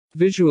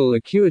Visual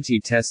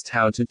acuity test.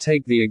 How to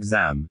take the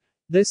exam.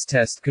 This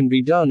test can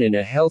be done in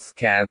a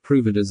healthcare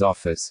provider's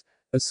office,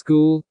 a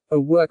school, a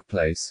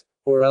workplace,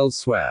 or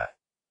elsewhere.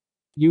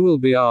 You will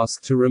be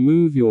asked to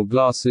remove your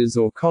glasses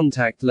or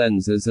contact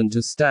lenses and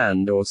to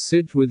stand or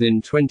sit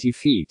within 20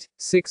 feet,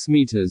 6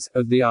 meters,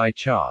 of the eye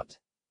chart.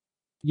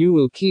 You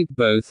will keep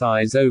both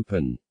eyes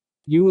open.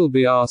 You will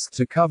be asked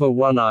to cover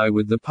one eye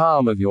with the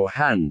palm of your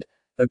hand,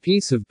 a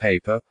piece of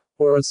paper,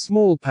 or a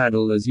small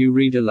paddle as you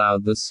read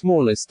aloud the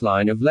smallest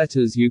line of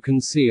letters you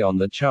can see on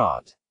the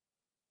chart.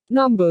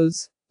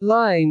 Numbers,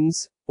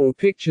 lines, or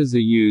pictures are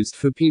used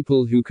for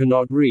people who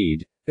cannot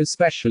read,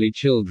 especially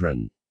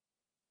children.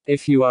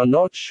 If you are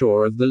not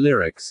sure of the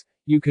lyrics,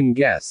 you can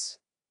guess.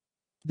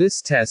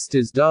 This test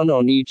is done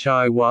on each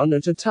eye one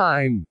at a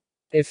time.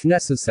 If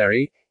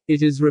necessary,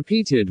 it is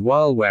repeated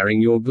while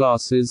wearing your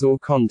glasses or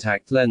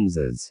contact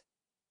lenses.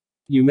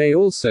 You may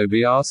also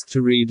be asked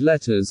to read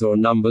letters or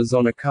numbers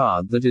on a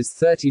card that is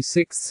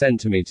 36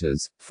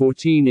 centimeters,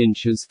 14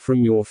 inches,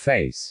 from your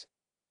face.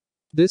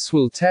 This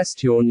will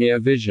test your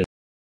near vision.